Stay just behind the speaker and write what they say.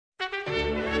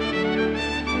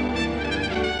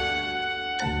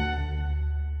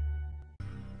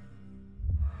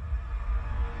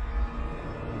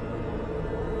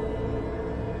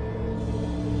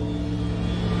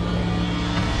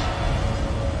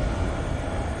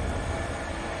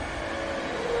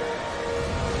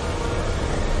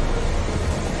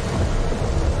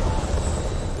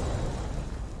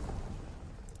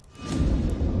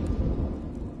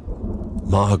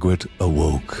Margaret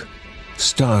awoke,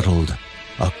 startled,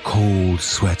 a cold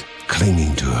sweat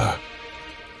clinging to her.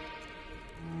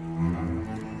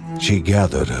 She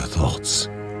gathered her thoughts.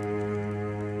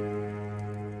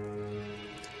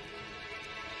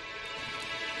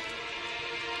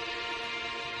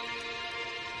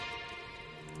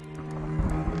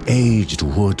 Aged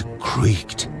wood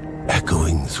creaked,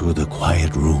 echoing through the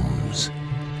quiet rooms.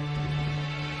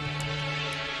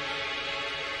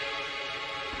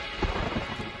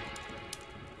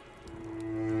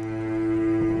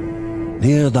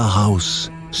 Near the house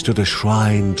stood a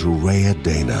shrine to Rhea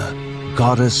Dana,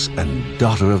 goddess and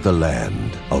daughter of the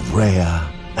land, of Rhea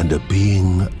and a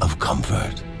being of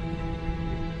comfort.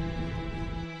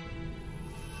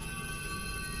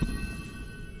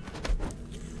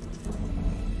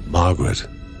 Margaret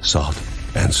sought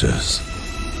answers.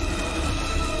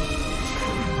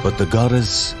 But the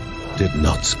goddess did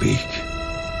not speak.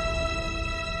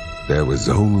 There was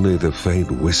only the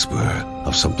faint whisper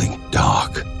of something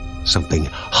dark, something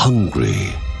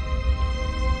hungry.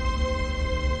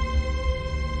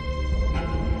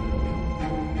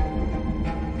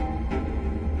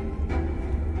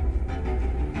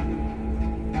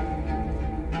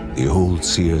 The old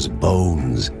seer's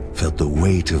bones felt the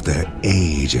weight of their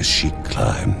age as she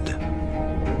climbed.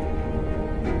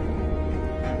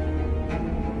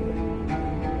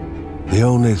 The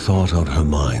only thought on her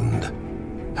mind,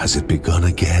 has it begun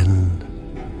again?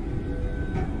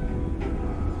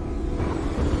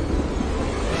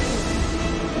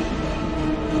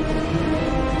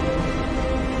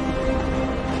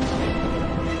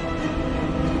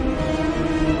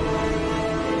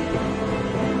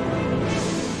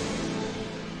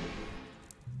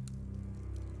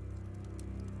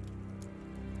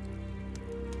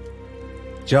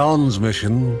 John's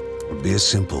mission would be a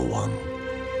simple one.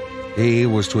 He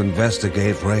was to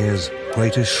investigate Rhea's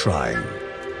greatest shrine.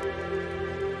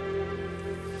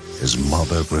 His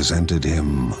mother presented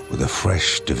him with a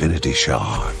fresh divinity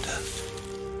shard.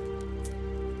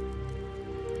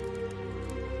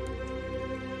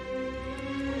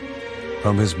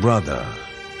 From his brother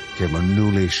came a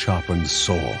newly sharpened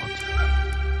sword.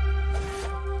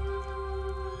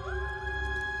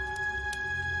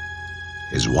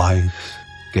 His wife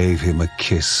gave him a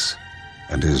kiss,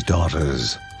 and his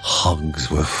daughter's hugs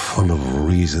were full of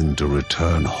reason to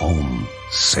return home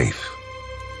safe.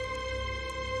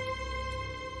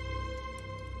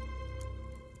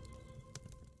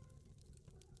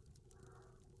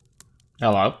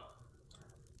 Hello.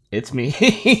 It's me.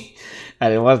 I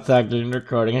didn't want to talk during the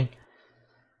recording.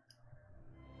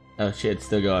 Oh shit, it's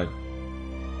still going.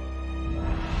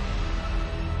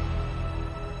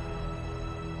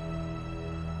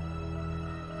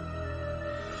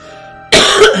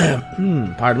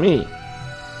 Pardon me.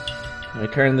 I'm gonna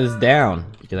turn this down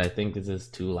because I think this is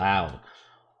too loud.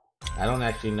 I don't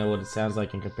actually know what it sounds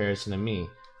like in comparison to me.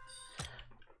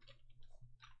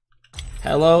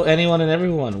 Hello, anyone and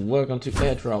everyone. Welcome to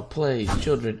Edtrawl Plays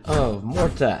Children of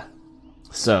Morta.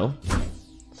 So,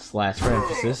 slash for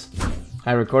emphasis,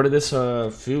 I recorded this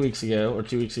a few weeks ago, or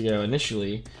 2 weeks ago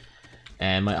initially,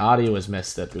 and my audio was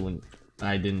messed up when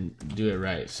I didn't do it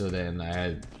right. So then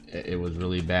it was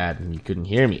really bad and you couldn't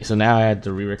hear me. So now I had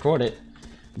to re-record it.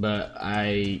 But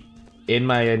in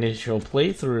my initial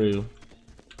playthrough,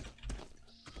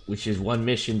 which is one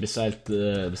mission besides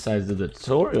the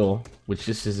tutorial, which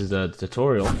this is a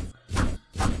tutorial,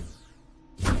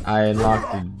 I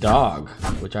unlocked the dog,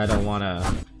 which I don't want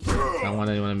anyone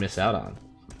to miss out on.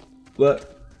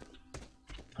 But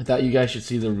I thought you guys should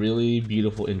see the really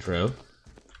beautiful intro.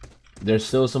 There's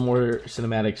still some more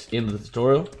cinematics in the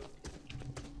tutorial,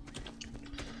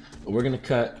 but we're gonna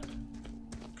cut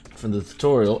from the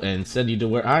tutorial and send you to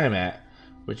where I am at,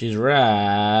 which is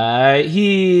right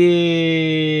here.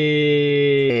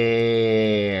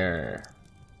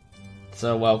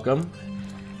 So welcome.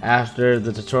 After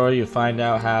the tutorial, you find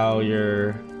out how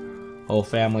your whole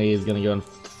family is gonna go and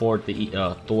thwart the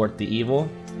evil.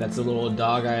 That's a little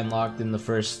dog I unlocked in the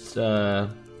first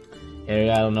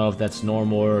area. I don't know if that's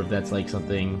normal or if that's like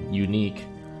something unique.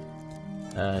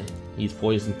 He's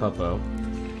Poison Puppo.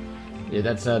 Yeah,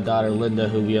 that's daughter Linda,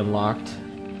 who we unlocked.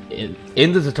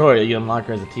 In the tutorial, you unlock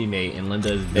her as a teammate, and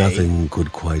Linda is Bay. Nothing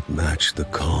could quite match the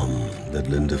calm that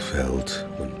Linda felt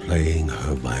when playing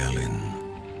her violin.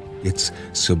 Its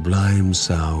sublime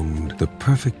sound, the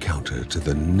perfect counter to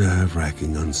the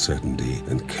nerve-wracking uncertainty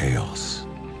and chaos.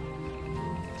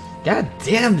 God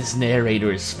damn, this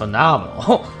narrator is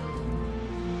phenomenal.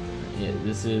 Yeah,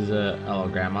 this is oh,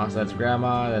 grandma. So that's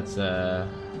grandma. That's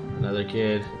another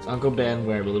kid. It's Uncle Ben,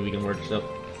 where I believe we can work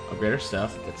upgrade our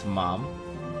stuff. That's mom.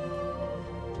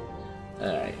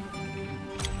 Alright.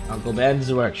 Uncle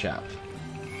Ben's workshop.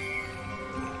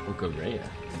 Bukareya.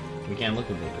 We can't look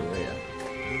at Bukareya.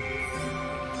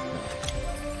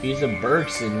 He's a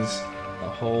Bergsons. The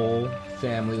whole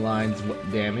family line's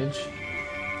damage.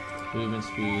 Movement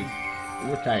speed.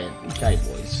 We're tight. We're tight,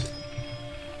 boys.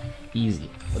 Easy.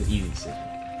 What an easy decision.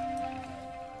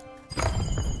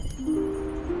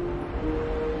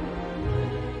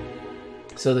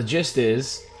 So the gist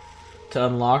is, to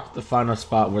unlock the final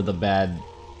spot where the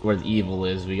evil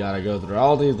is, we gotta go through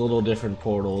all these little different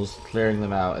portals, clearing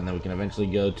them out, and then we can eventually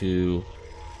go to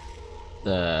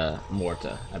the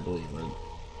Morta, I believe,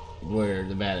 where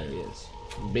the bad area is.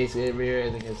 Basically every area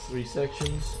I think has 3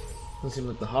 sections. Doesn't seem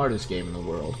like the hardest game in the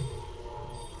world.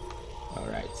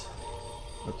 Alright.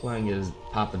 We're playing as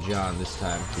Papa John this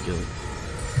time, because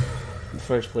the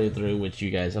first playthrough, which you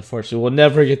guys unfortunately will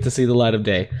never get to see the light of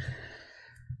day.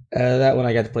 That one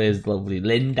I got to play as lovely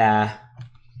Linda.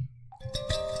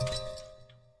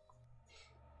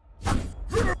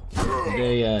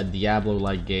 Very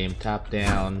Diablo-like game,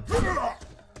 top-down,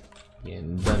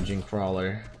 and dungeon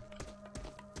crawler.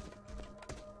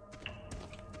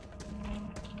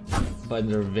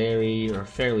 Buttons are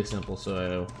fairly simple,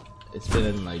 so it's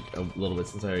been like a little bit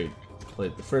since I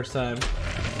played it the first time.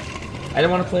 I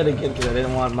didn't want to play it again because I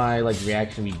didn't want my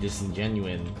reaction to be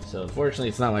disingenuous. So unfortunately,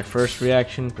 it's not my first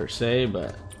reaction per se,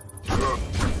 but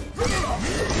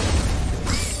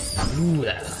ooh,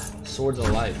 Swords of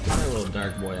Life. Get that little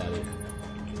dark boy out of here.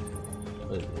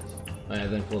 What is this? Oh yeah,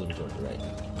 then pull him towards the right.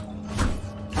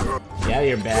 Get out of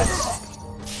here, bats.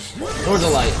 Swords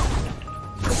of Life.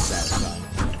 That's satisfying.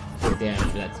 Good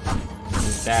damage.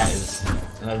 This bat is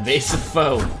an evasive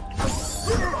foe.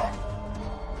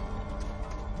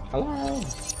 Hello!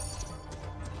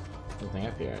 Nothing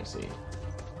up here, I see.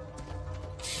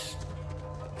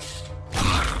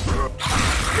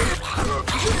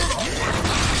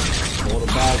 Hold it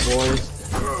back, boys.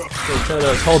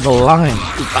 Let's hold the line.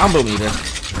 Ooh, combo meter.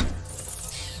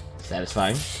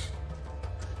 Satisfying.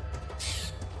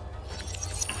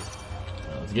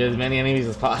 Let's get as many enemies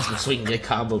as possible so we can get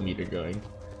combo meter going.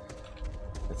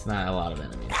 That's not a lot of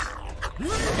enemies.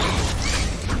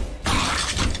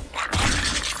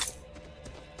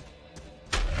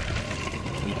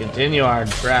 Continue our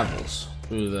travels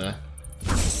through the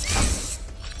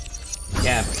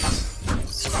caverns.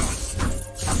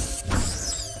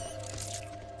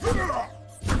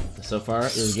 So far,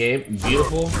 this game,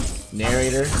 beautiful.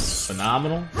 Narrator,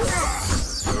 phenomenal.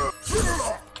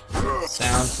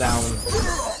 Sound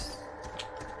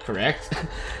correct.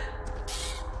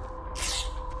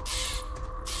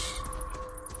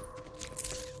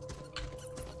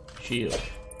 Shield.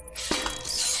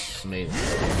 Amazing.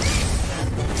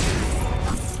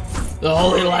 The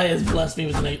Holy Light has blessed me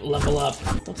with a level up.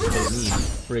 Don't say me,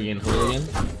 friggin' hooligan.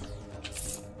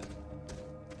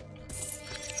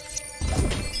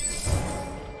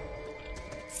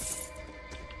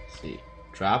 Let's see.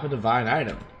 Drop a divine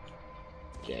item.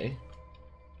 Okay.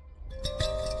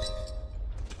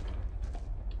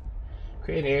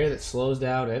 Create air that slows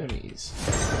down enemies.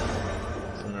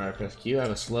 When I press Q, I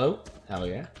have a slow. Hell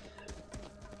yeah.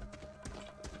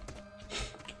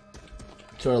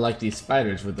 Sort of like these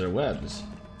spiders with their webs.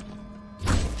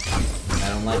 I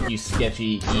don't like you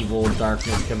sketchy, evil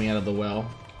darkness coming out of the well.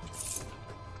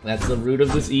 That's the root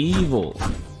of this evil.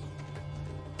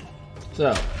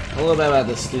 So, a little bit about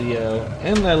the studio,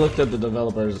 and I looked up the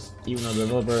developers, even though the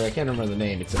developer, I can't remember the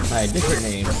name, it's by a different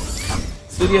name.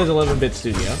 Studio's 11-bit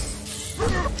studio.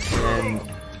 And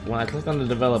when I click on the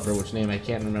developer, which name I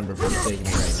can't remember for the sake of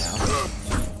it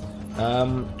right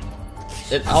now,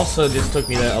 it also just took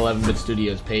me to 11-bit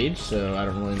Studios page, so I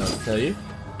don't really know what to tell you.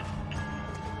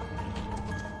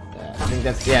 I think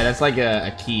that's like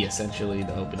a key essentially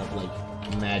to open up like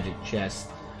magic chests.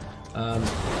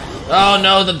 Oh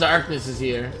no, the darkness is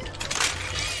here.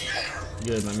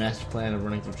 Good, my master plan of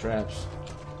running through traps.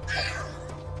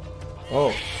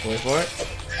 Oh, wait for it.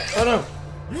 Oh no.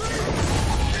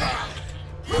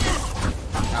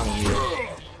 Come on here.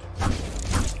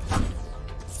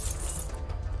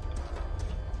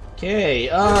 Okay,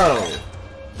 oh!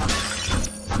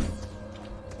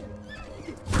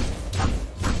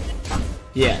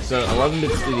 Yeah, so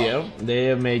 11-bit Studio, they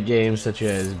have made games such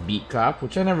as Beat Cop,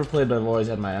 which I never played, but I've always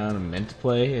had my own and meant to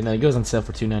play, and then it goes on sale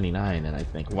for $2.99, and I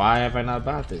think, why have I not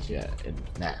bought this yet? And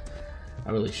nah,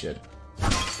 I really should.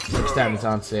 Next time it's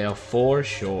on sale, for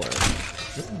sure.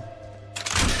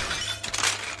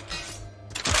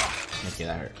 Okay,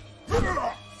 that hurt.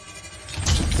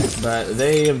 But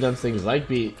they have done things like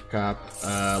Beat Cop,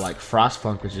 like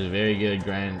Frostpunk, which is a very good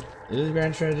grand... Is it a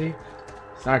grand strategy?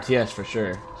 It's an RTS for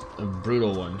sure. A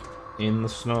brutal one. In the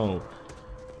snow.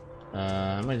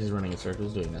 Am I just running in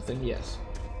circles doing nothing? Yes.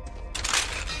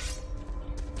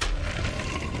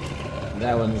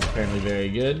 That one's apparently very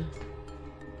good.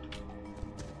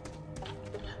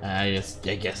 I guess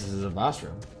this is a boss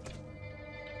room.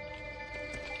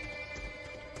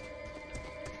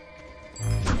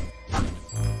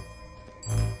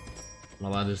 Am I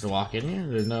allowed just to walk in here?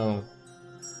 There's no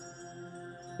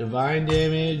divine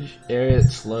damage. Area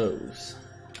that slows.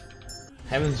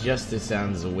 Heaven's Justice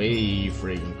sounds way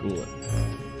freaking cooler.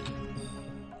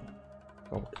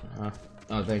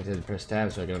 Oh, thanks. I press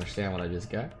tab so I can understand what I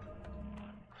just got.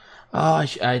 Oh,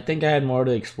 I think I had more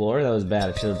to explore. That was bad.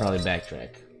 I should have probably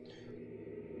backtracked.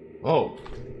 Oh.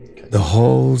 The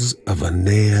halls of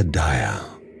Aneadaya,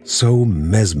 so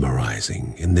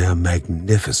mesmerizing in their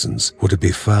magnificence, were to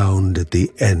be found at the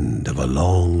end of a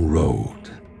long road.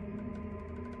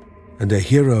 And a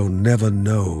hero never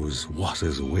knows what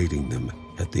is awaiting them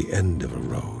at the end of a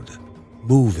road.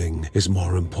 Moving is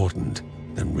more important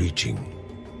than reaching.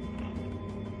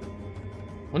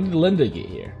 When did Linda get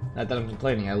here? Not that I'm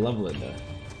complaining, I love Linda.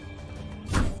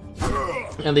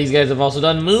 And these guys have also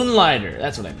done Moonlighter.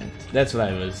 That's what I meant. That's what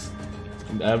I was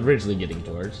originally getting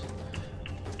towards.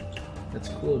 That's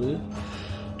cool, dude.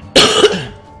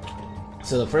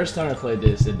 So the first time I played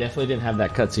this, it definitely didn't have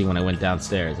that cutscene when I went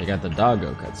downstairs. I got the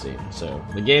doggo cutscene. So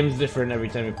the game's different every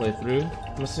time you play through,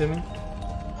 I'm assuming.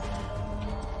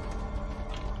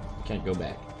 Can't go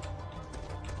back.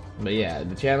 But yeah,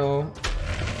 the channel...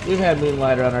 We've had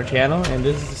Moonlighter on our channel, and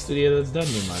this is the studio that's done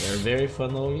Moonlighter. A very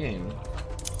fun little game.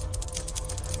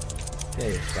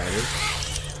 Hey, spiders.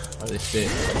 Oh, they stick.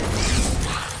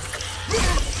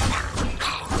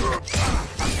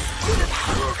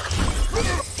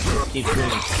 Keep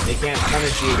swinging. They can't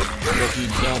punish you if you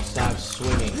don't stop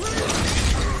swinging.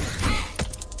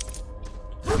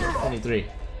 23.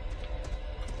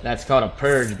 That's called a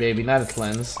purge, baby, not a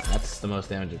cleanse. That's the most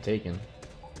damage I've taken.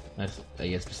 That's, I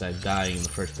guess, besides dying in the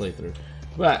first playthrough.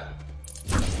 But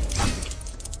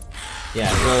yeah,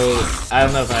 so I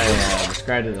don't know if I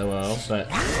described it that well, but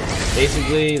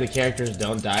basically the characters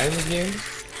don't die in the game.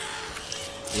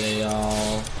 They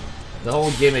all... The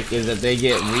whole gimmick is that they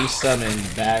get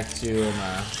resummoned back to,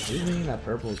 what do you mean that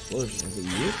purple explosion? Is it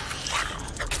you?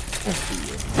 That's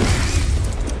you.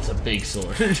 It's a big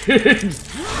sword.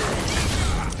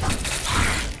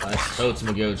 That's totes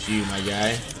goats you, my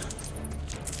guy.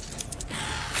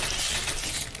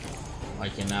 I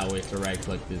cannot wait to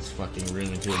right-click this fucking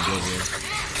room into oblivion.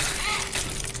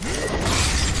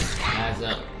 That's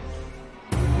up.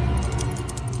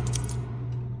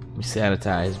 We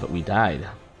sanitized, but we died.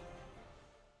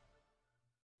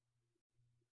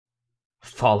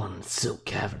 Fallen Silk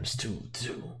Caverns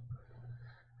 2.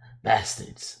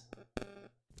 Bastards.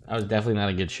 That was definitely not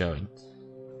a good showing.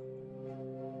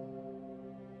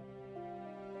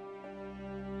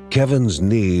 Kevin's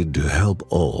need to help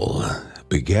all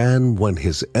began when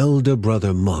his elder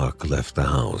brother Mark left the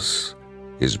house.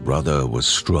 His brother was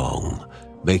strong,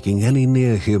 making any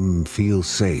near him feel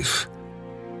safe.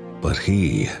 But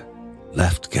he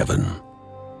left Kevin.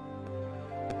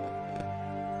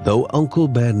 Though Uncle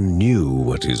Ben knew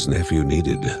what his nephew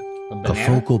needed, a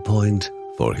focal point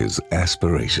for his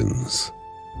aspirations.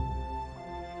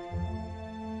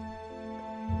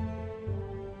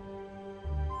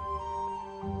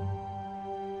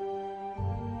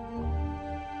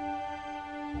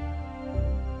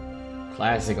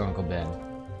 Classic Uncle Ben.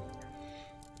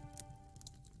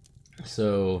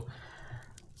 So,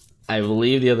 I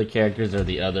believe the other characters are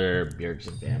the other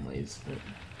Bergson families.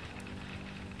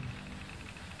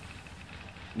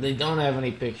 They don't have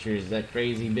any pictures, that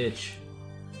crazy bitch.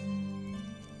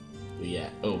 But yeah,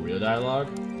 oh, real dialogue?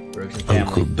 Bergson family.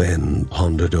 Uncle Ben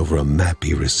pondered over a map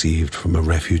he received from a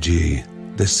refugee.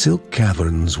 The Silk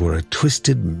Caverns were a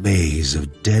twisted maze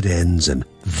of dead ends and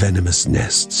venomous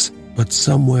nests. But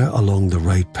somewhere along the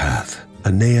right path,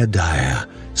 Aneadaya,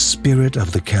 spirit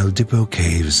of the Caldipo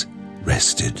Caves,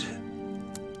 rested.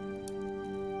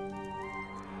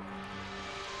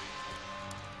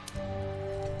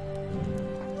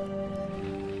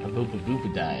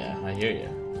 Aboopadaya, I hear you.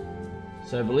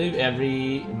 So I believe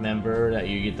every member that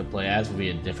you get to play as will be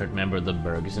a different member of the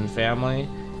Bergson family.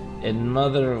 And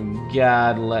Mother of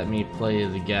God, let me play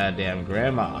as a goddamn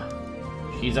grandma.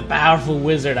 She's a powerful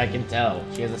wizard, I can tell.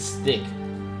 She has a stick.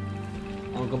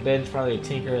 Uncle Ben's probably a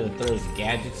tinkerer that throws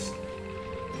gadgets.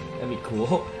 That'd be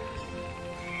cool.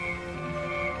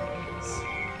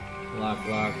 Lock.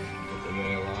 Get the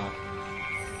rail lock.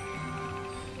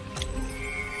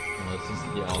 Let's just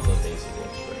get all the basic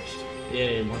ones first.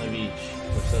 Yay, one of each.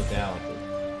 We're so talented.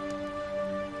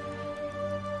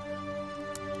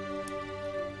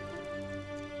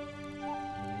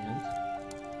 And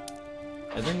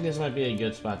think this might be a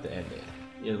good spot to end it.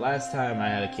 Yeah, last time I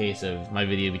had a case of my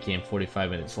video became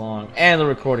 45 minutes long, and the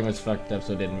recording was fucked up,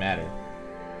 so it didn't matter.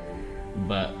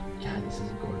 But, God, this is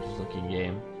a gorgeous looking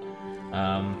game.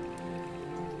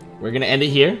 We're gonna end it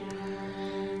here.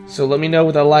 So let me know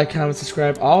with a like, comment,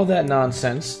 subscribe, all that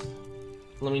nonsense.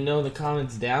 Let me know in the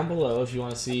comments down below if you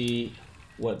want to see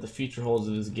what the future holds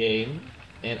of this game.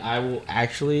 And I will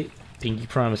actually, pinky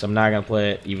promise, I'm not gonna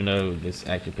play it, even though it's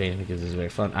actually painful because it's very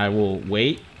fun. I will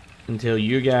wait until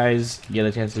you guys get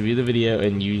a chance to view the video,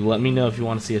 and you let me know if you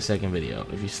want to see a second video.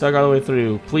 If you stuck all the way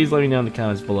through, please let me know in the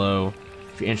comments below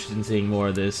if you're interested in seeing more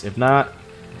of this. If not,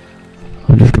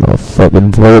 I'm just gonna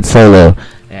fucking play it solo,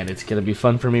 and it's gonna be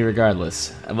fun for me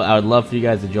regardless. I would love for you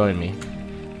guys to join me.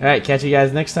 Alright, catch you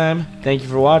guys next time. Thank you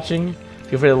for watching.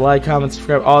 Feel free to like, comment,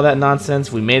 subscribe, all that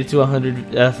nonsense. We made it to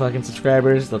 100 fucking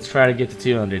subscribers. Let's try to get to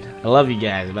 200. I love you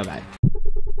guys. Bye-bye.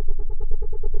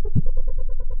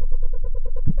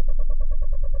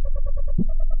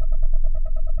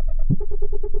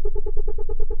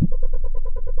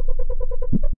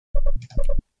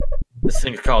 This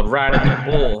thing's called Riding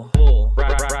the Bull.